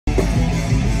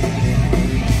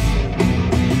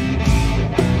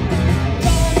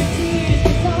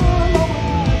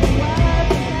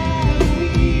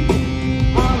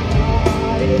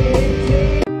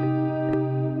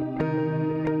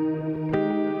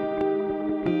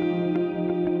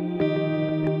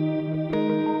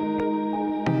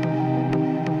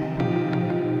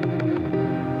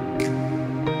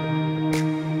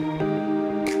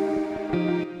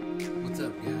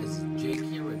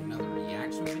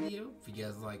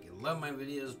guys like and love my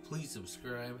videos, please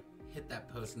subscribe. Hit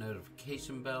that post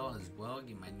notification bell as well.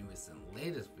 Get my newest and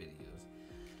latest videos.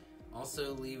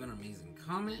 Also, leave an amazing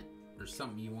comment or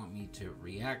something you want me to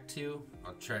react to.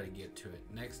 I'll try to get to it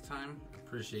next time.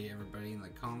 Appreciate everybody in the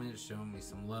comments showing me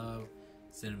some love,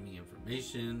 sending me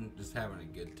information, just having a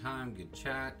good time, good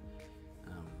chat.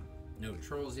 No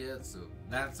trolls yet, so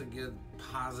that's a good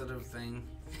positive thing.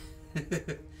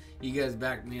 You guys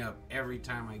back me up every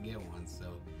time I get one,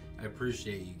 so I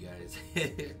appreciate you guys.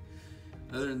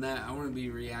 Other than that, I want to be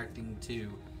reacting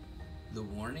to The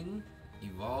Warning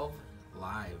Evolve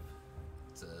Live.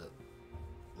 It's a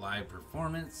live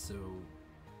performance, so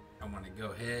I want to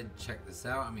go ahead and check this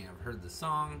out. I mean, I've heard the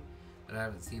song, but I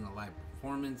haven't seen a live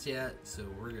performance yet, so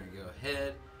we're going to go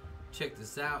ahead, check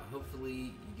this out.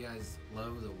 Hopefully you guys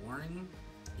love The Warning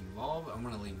Evolve. I'm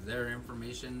going to leave their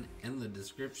information in the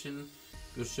description.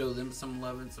 Go show them some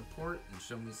love and support, and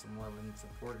show me some love and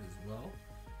support as well.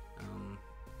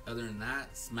 Other than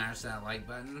that, smash that like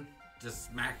button. Just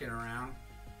smack it around.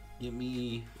 Get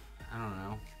me, I don't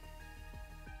know,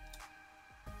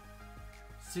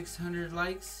 600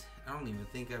 likes. I don't even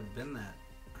think I've been that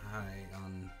high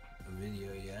on a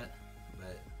video yet.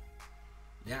 But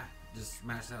yeah, just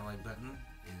smash that like button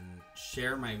and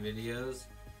share my videos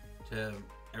to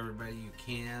everybody you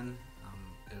can.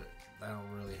 That'll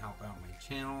really help out my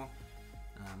channel.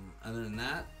 Other than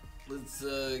that, let's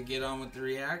get on with the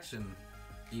reaction.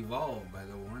 Evolve by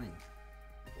The Warning.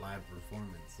 Live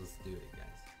performance. Let's do it,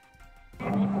 guys.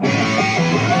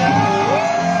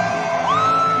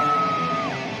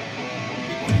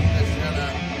 Shut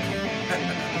up.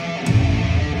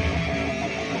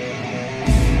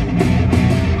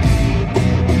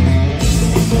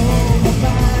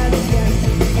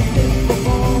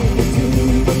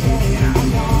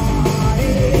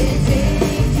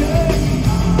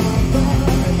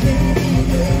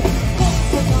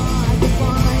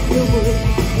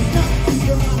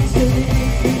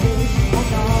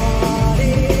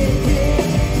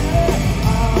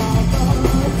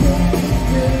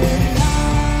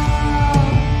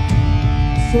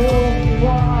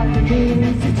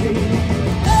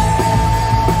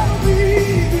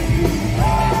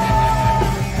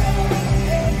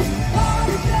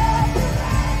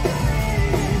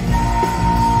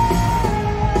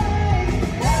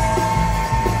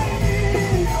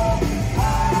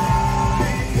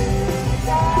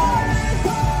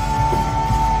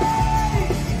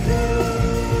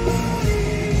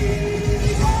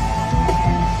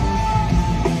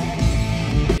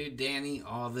 Dany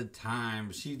all the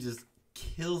time. She just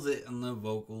kills it on the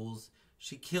vocals.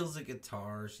 She kills the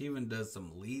guitar. She even does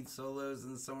some lead solos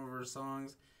in some of her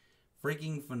songs.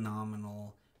 Freaking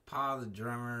phenomenal. Pa the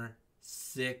drummer,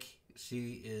 sick.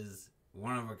 She is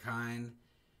one of a kind.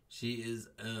 She is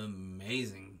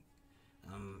amazing.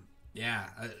 Yeah,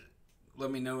 let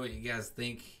me know what you guys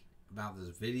think about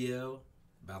this video,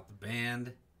 about the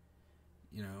band.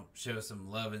 You know, show some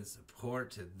love and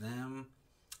support to them.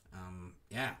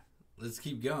 Yeah, let's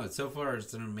keep going. So far,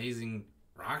 it's an amazing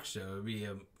rock show. It'd be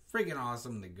freaking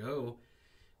awesome to go,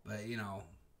 but you know,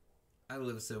 I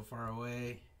live so far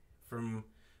away from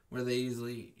where they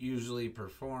usually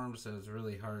perform, so it's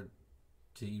really hard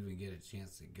to even get a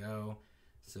chance to go.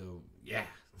 So yeah,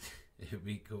 it'd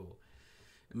be cool.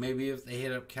 Maybe if they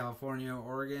hit up California or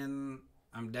Oregon,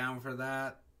 I'm down for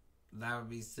that. That would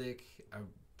be sick. I'd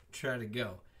try to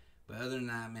go. But other than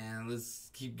that, man,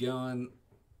 let's keep going.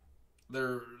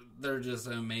 They're just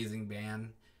an amazing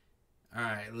band.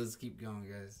 Alright, let's keep going,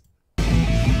 guys.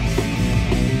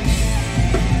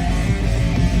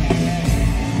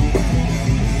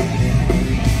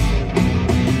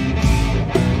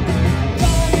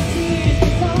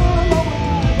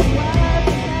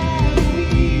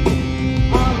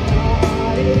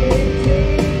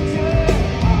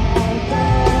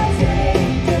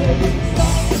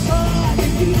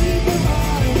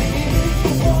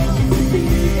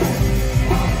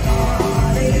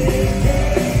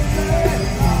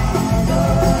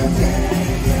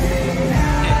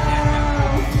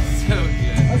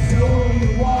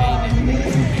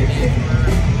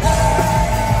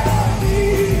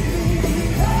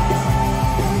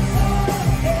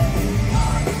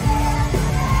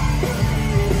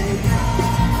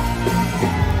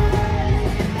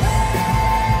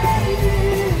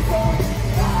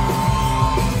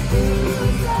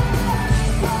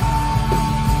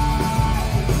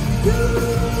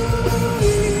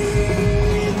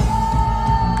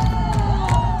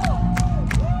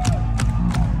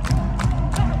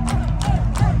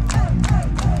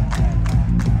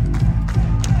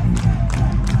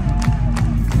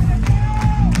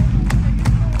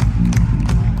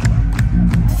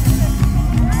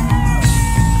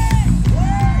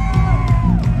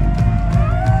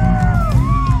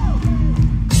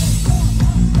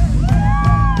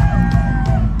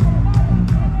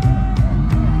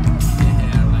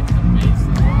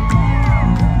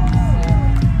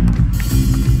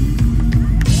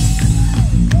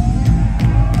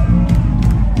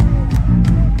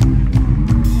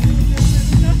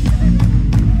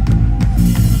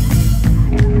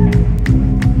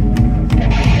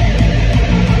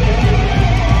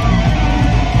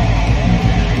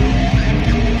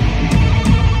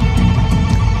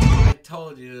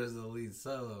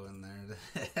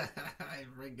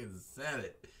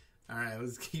 Alright,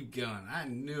 let's keep going. I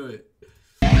knew it.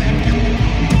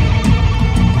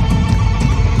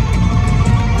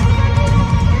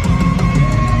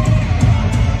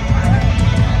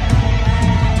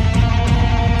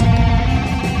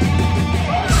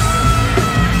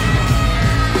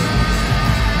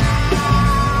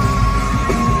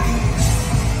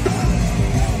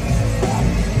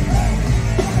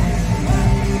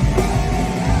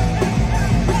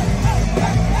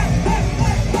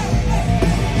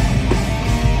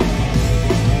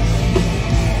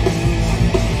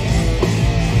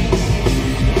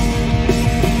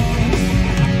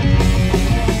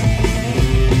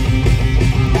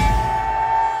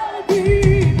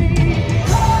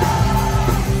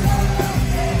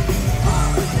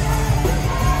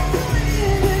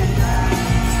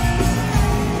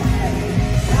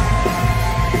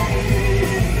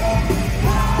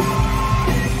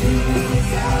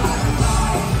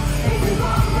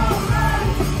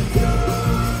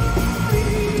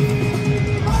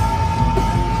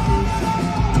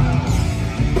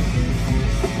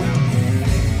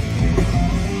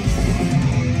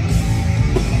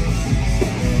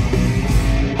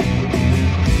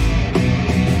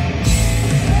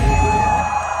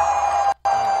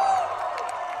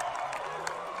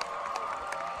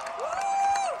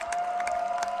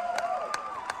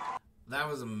 That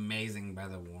was amazing by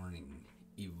the Warning.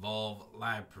 Evolve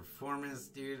live performance,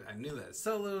 dude. I knew that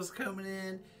solo was coming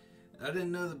in. I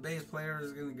didn't know the bass player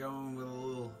was gonna go in with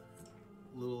a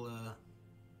little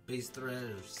bass thread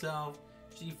herself.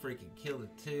 She freaking killed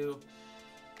it too.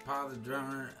 Pa the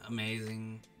drummer,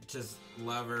 amazing. Just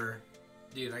love her.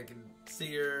 Dude, I can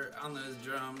see her on those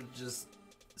drums just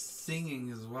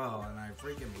singing as well, and I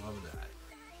freaking love that.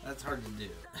 That's hard to do.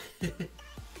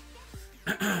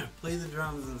 Play the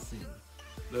drums and sing.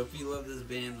 But if you love this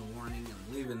band, The Warning,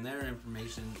 I'm leaving their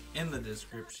information in the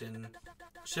description.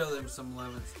 Show them some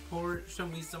love and support. Show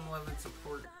me some love and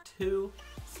support too.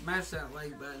 Smash that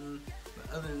like button.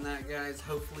 But other than that, guys,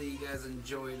 hopefully you guys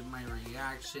enjoyed my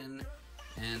reaction.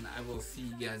 And I will see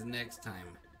you guys next time.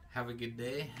 Have a good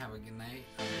day. Have a good night.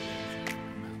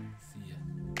 I'm out. See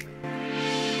ya.